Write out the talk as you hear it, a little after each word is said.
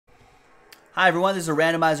Hi everyone, this is a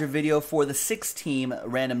randomizer video for the 6-team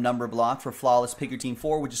random number block for Flawless Pick Your Team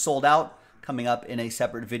 4, which is sold out, coming up in a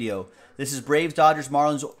separate video. This is Braves, Dodgers,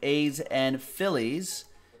 Marlins, A's, and Phillies.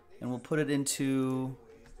 And we'll put it into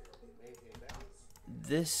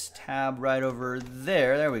this tab right over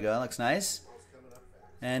there. There we go, that looks nice.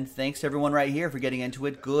 And thanks to everyone right here for getting into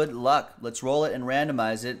it. Good luck. Let's roll it and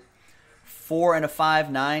randomize it. 4 and a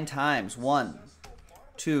 5, 9 times. 1,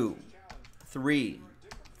 2, 3,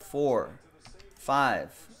 4,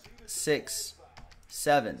 5, 6,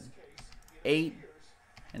 7, 8,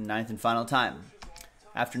 and 9th and final time.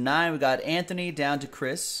 After 9, we got Anthony down to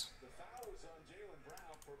Chris.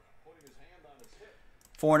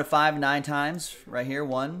 4 and a 5, 9 times. Right here.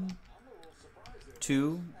 1,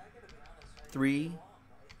 2, 3,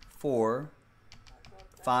 4,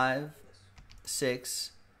 5,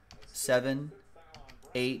 6, 7,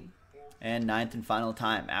 8, and 9th and final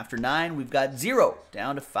time. After 9, we've got 0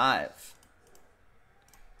 down to 5.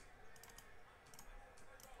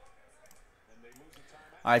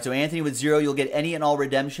 All right, so Anthony with 0, you'll get any and all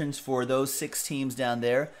redemptions for those 6 teams down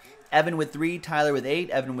there. Evan with 3, Tyler with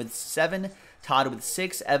 8, Evan with 7, Todd with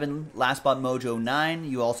 6, Evan, Last Spot Mojo 9.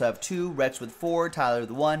 You also have 2, Rex with 4, Tyler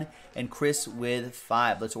with 1, and Chris with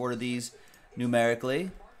 5. Let's order these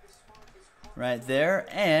numerically right there.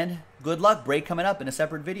 And good luck. Break coming up in a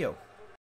separate video.